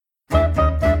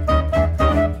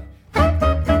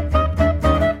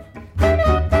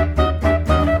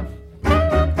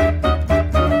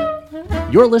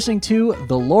You're listening to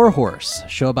The Lore Horse, a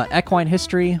show about equine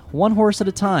history, one horse at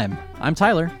a time. I'm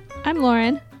Tyler. I'm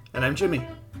Lauren. And I'm Jimmy.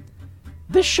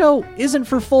 This show isn't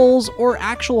for foals or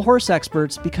actual horse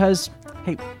experts because,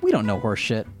 hey, we don't know horse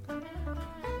shit.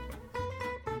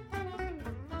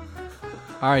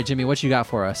 All right, Jimmy, what you got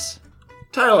for us?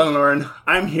 Tyler and Lauren,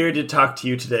 I'm here to talk to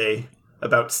you today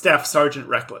about Staff Sergeant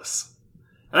Reckless.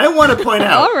 And I want to point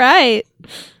out... All right.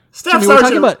 Jimmy, we're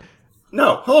talking about...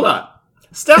 No, hold on.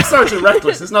 Staff Sergeant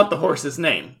Reckless is not the horse's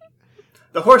name.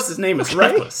 The horse's name is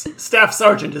Reckless. Staff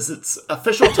Sergeant is its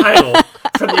official title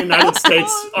from the United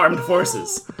States Armed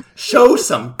Forces. Show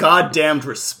some goddamned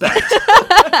respect.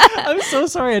 I'm so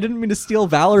sorry. I didn't mean to steal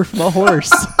valor from a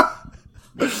horse.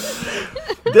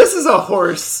 This is a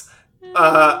horse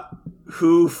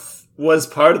who was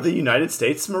part of the United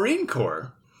States Marine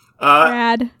Corps.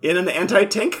 Rad. In an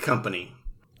anti-tank company.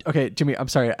 Okay, Jimmy, I'm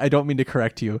sorry. I don't mean to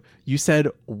correct you. You said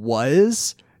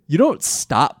was. You don't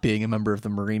stop being a member of the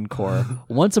Marine Corps.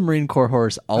 Once a Marine Corps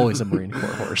horse, always a Marine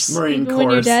Corps horse. Marine Corps. When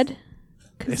you're dead?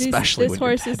 Especially this when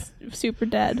horse you're dead. is super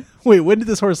dead. Wait, when did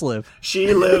this horse live?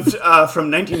 She lived from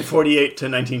 1948 to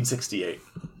 1968.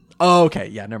 Oh, okay.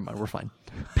 Yeah, never mind. We're fine.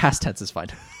 Past tense is fine.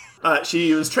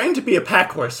 She was trained to be a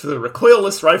pack horse for the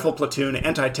Recoilless Rifle Platoon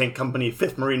Anti-Tank Company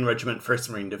 5th Marine Regiment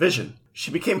 1st Marine Division. She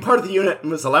became part of the unit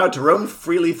and was allowed to roam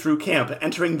freely through camp,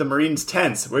 entering the Marines'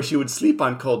 tents, where she would sleep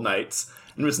on cold nights,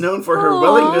 and was known for her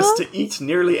willingness to eat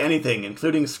nearly anything,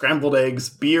 including scrambled eggs,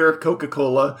 beer,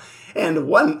 Coca-Cola, and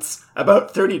once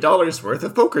about $30 worth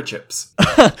of poker chips.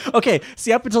 Okay,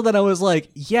 see, up until then I was like,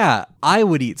 yeah, I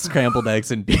would eat scrambled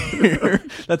eggs and beer.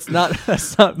 That's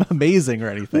not amazing or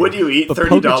anything. Would you eat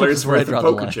 $30 worth of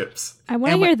poker chips? I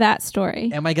want to hear that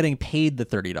story. Am I getting paid the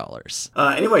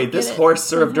 $30? Anyway, this horse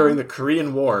served during the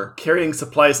Korean War, carrying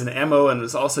supplies and ammo, and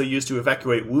was also used to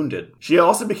evacuate wounded. She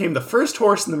also became the first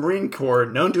horse in the Marine Corps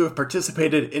known to have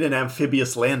participated in an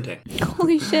amphibious landing.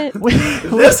 Holy shit.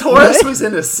 This horse was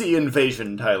in a sea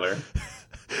invasion, Tyler.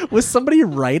 Was somebody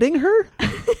riding her?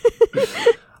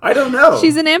 I don't know.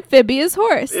 She's an amphibious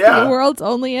horse. Yeah. The world's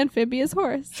only amphibious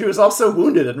horse. She was also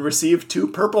wounded and received 2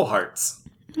 Purple Hearts.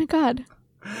 Oh my god.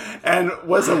 And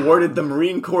was awarded the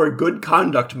Marine Corps Good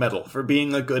Conduct Medal for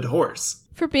being a good horse.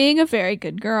 For being a very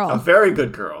good girl. A very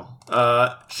good girl.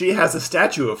 She has a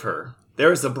statue of her.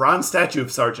 There is a bronze statue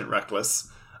of Sergeant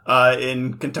Reckless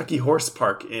in Kentucky Horse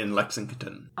Park in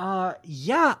Lexington.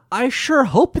 Yeah, I sure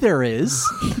hope there is.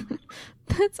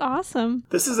 That's awesome.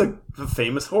 This is a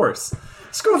famous horse.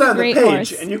 Scroll down the page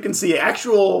horse. and you can see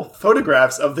actual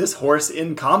photographs of this horse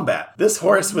in combat. This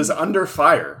horse was under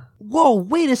fire. Whoa,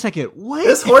 wait a second. What?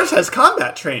 This horse has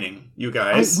combat training, you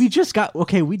guys. We just got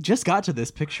to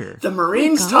this picture. The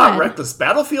Marines taught Reckless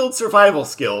battlefield survival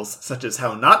skills, such as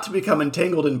how not to become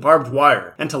entangled in barbed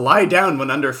wire and to lie down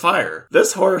when under fire.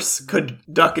 This horse could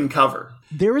duck and cover.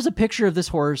 There is a picture of this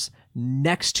horse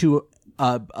next to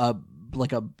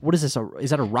what is this? Is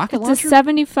that a rocket launcher? It's a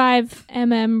 75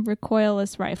 mm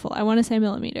recoilless rifle. I want to say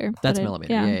millimeter. That's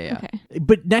millimeter. Yeah. Okay.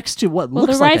 But next to what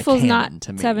looks the like rifle's a cannon not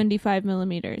to me. 75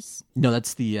 millimeters. No,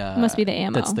 that's the... must be the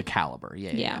ammo. That's the caliber.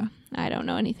 Yeah. I don't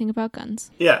know anything about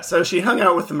guns. Yeah, so she hung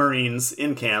out with the Marines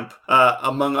in camp.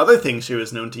 Among other things she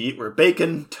was known to eat were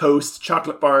bacon, toast,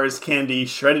 chocolate bars, candy,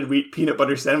 shredded wheat, peanut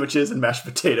butter sandwiches, and mashed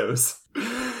potatoes.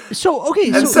 So,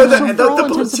 okay. And so the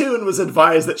platoon was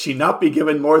advised that she not be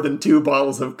given more than 2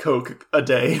 bottles of Coke a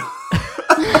day.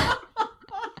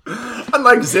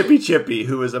 Unlike Zippy Chippy,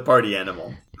 who is a party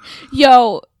animal.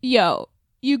 Yo,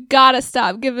 you gotta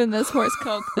stop giving this horse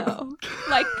Coke, though.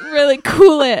 Like, really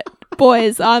cool it,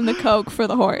 boys, on the Coke for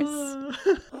the horse.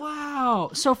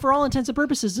 Wow. So, for all intents and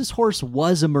purposes, this horse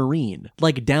was a Marine,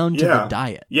 like down to the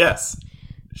diet. Yes.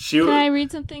 Can I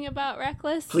read something about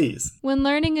Reckless? Please. When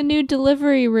learning a new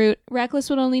delivery route, Reckless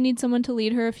would only need someone to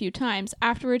lead her a few times.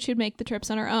 Afterwards, she'd make the trips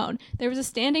on her own. There was a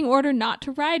standing order not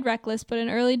to ride Reckless, but in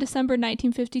early December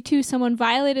 1952, someone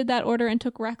violated that order and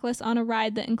took Reckless on a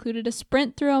ride that included a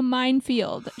sprint through a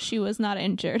minefield. She was not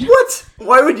injured. What?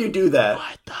 Why would you do that?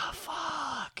 What the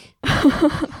fuck?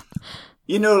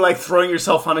 You know, like throwing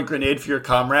yourself on a grenade for your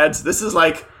comrades? This is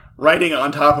like riding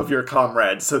on top of your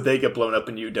comrades so they get blown up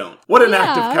and you don't. What an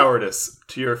act of cowardice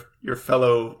to your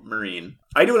fellow Marine.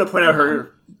 I do want to point out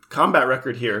her combat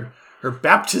record here. Her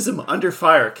baptism under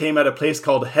fire came at a place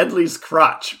called Headley's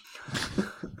Crotch.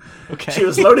 Okay. She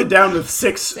was loaded down with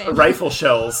 6 rifle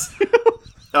shells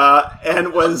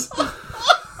and was...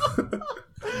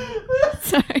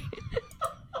 Sorry.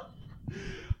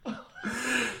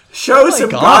 Show some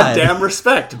goddamn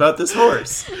respect about this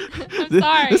horse. I'm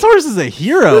sorry. This horse is a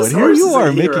hero, and here you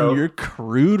are making hero. your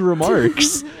crude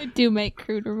remarks. I do make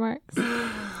crude remarks.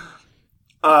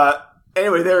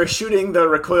 Anyway, they were shooting the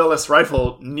recoilless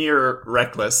rifle near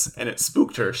Reckless, and it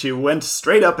spooked her. She went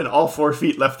straight up and all 4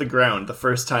 feet left the ground the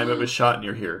first time it was shot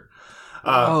near here.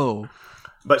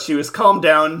 But she was calmed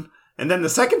down, and then the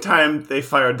second time they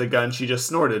fired the gun, she just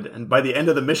snorted, and by the end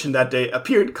of the mission that day,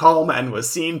 appeared calm and was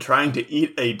seen trying to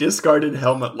eat a discarded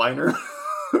helmet liner.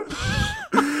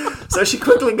 So she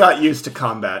quickly got used to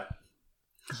combat.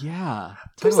 Yeah.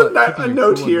 There's a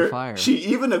note here. She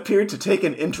even appeared to take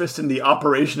an interest in the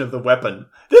operation of the weapon.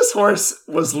 This horse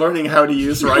was learning how to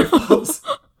use rifles.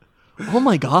 Oh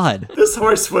my god. This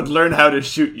horse would learn how to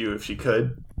shoot you if she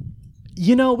could.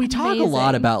 You know, we talk a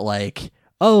lot about like,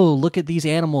 oh, look at these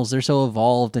animals. They're so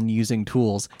evolved in using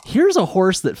tools. Here's a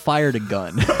horse that fired a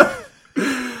gun.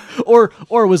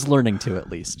 or was learning to, at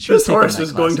least. This horse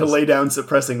was going to lay down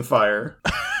suppressing fire.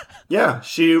 Yeah,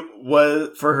 she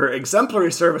was, for her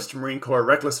exemplary service to Marine Corps,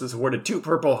 Reckless was awarded 2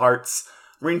 Purple Hearts,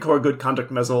 Marine Corps Good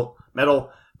Conduct Medal,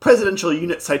 Presidential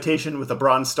Unit Citation with a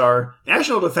Bronze Star,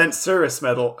 National Defense Service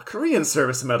Medal, a Korean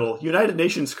Service Medal, United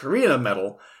Nations Korea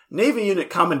Medal, Navy Unit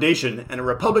Commendation, and a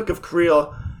Republic of Korea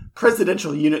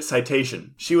Presidential Unit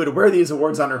Citation. She would wear these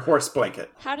awards on her horse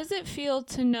blanket. How does it feel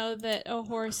to know that a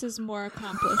horse is more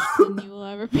accomplished than you will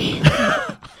ever be?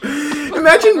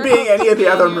 Imagine being any of the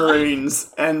other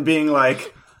Marines and being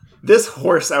like, this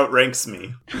horse outranks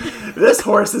me. This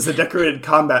horse is a decorated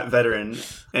combat veteran,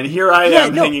 and here I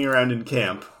am hanging around in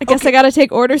camp. I guess I gotta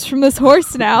take orders from this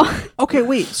horse now. Okay,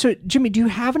 wait. So, Jimmy, do you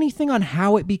have anything on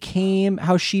how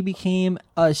she became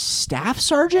a staff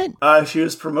sergeant? She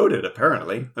was promoted,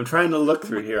 apparently. I'm trying to look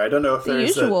through here. I don't know if the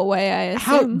there's usual way, I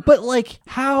assume.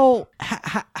 How?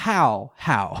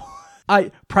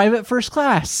 Private first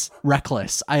class,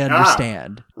 Reckless, I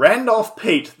understand. Randolph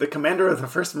Pate, the commander of the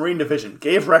 1st Marine Division,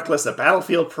 gave Reckless a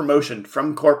battlefield promotion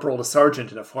from corporal to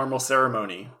sergeant in a formal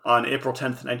ceremony on April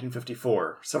 10th,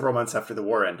 1954, several months after the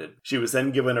war ended. She was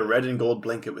then given a red and gold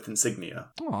blanket with insignia.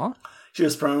 Aww. She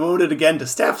was promoted again to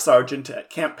staff sergeant at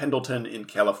Camp Pendleton in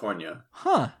California.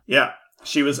 Huh. Yeah.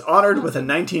 She was honored with a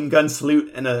 19-gun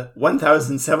salute and a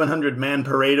 1,700-man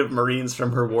parade of Marines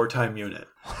from her wartime unit.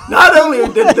 Not only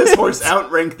did this horse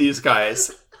outrank these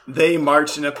guys, they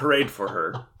marched in a parade for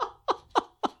her.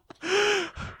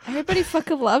 Everybody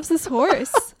fucking loves this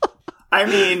horse. I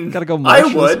mean, gotta go march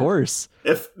I would. This horse.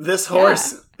 If this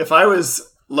horse, if I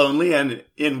was lonely and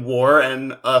in war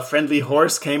and a friendly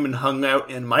horse came and hung out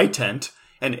in my tent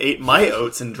and ate my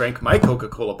oats and drank my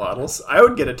Coca-Cola bottles, I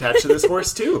would get attached to this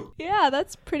horse too. Yeah,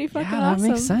 that's pretty fucking that awesome.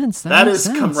 Makes sense. That is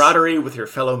camaraderie with your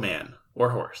fellow man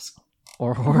or horse.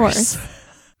 Or horse.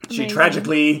 She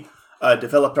tragically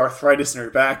developed arthritis in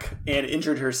her back and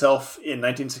injured herself in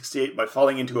 1968 by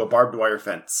falling into a barbed wire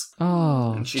fence.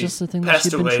 Oh, just the thing that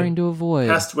she'd been trained to avoid.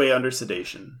 Passed away under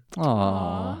sedation.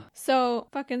 Aww. So,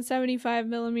 fucking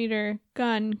 75mm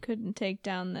gun couldn't take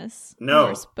down this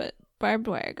horse, but barbed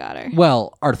wire got her.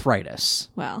 Well, arthritis.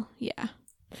 Well, yeah.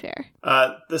 Fair.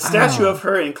 The statue of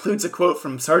her includes a quote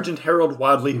from Sergeant Harold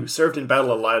Wadley, who served in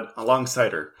battle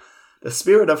alongside her. The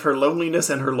spirit of her loneliness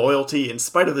and her loyalty, in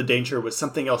spite of the danger, was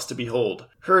something else to behold.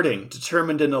 Hurting,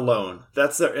 determined, and alone.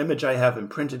 That's the image I have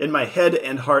imprinted in my head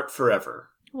and heart forever.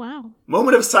 Wow.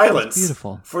 Moment of silence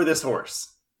beautiful. For this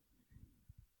horse.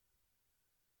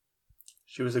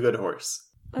 She was a good horse.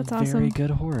 That's awesome. Very good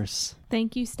horse.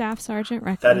 Thank you, Staff Sergeant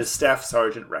Reckless. That is Staff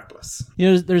Sergeant Reckless.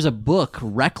 You know, there's a book,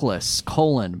 Reckless,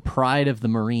 Pride of the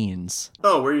Marines.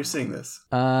 Oh, where are you seeing this?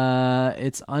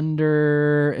 It's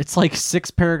like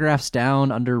 6 paragraphs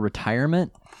down under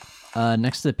retirement.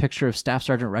 Next to the picture of Staff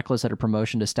Sergeant Reckless at her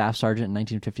promotion to Staff Sergeant in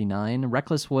 1959.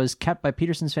 Reckless was kept by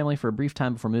Peterson's family for a brief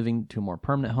time before moving to a more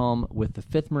permanent home with the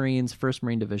 5th Marines, 1st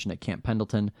Marine Division at Camp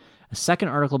Pendleton. A second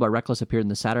article about Reckless appeared in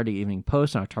the Saturday Evening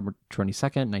Post on October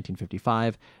 22nd,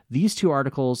 1955. These 2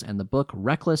 articles and the book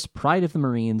Reckless, Pride of the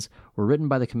Marines were written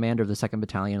by the commander of the 2nd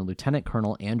Battalion, Lieutenant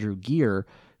Colonel Andrew Gear,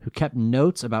 who kept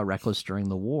notes about Reckless during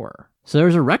the war. So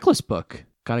there's a Reckless book.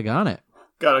 Gotta get on it.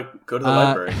 Gotta go to the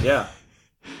library, yeah.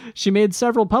 She made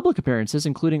several public appearances,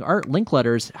 including Art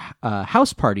Linkletter's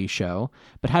House Party show,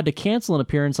 but had to cancel an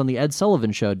appearance on the Ed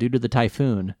Sullivan Show due to the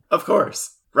typhoon. Of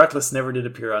course. Reckless never did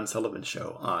appear on Sullivan's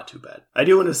show. Too bad. I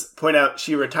do want to point out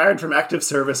she retired from active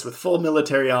service with full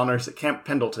military honors at Camp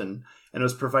Pendleton and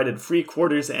was provided free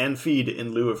quarters and feed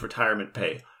in lieu of retirement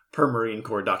pay, per Marine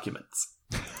Corps documents.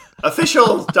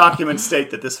 Official documents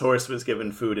state that this horse was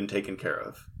given food and taken care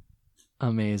of.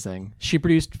 Amazing. She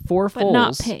produced 4 but foals.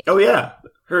 Not paid. Oh, yeah.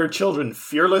 Her children,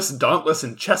 Fearless, Dauntless,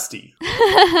 and Chesty.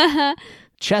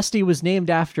 Chesty was named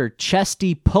after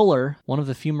Chesty Puller, one of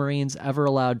the few Marines ever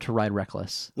allowed to ride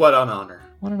Reckless. What an honor.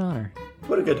 What an honor.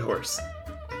 What a good horse.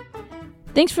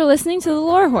 Thanks for listening to The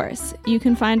Lore Horse. You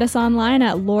can find us online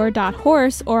at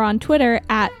lore.horse or on Twitter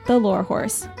at The Lore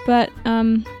Horse. But,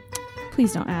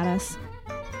 please don't add us.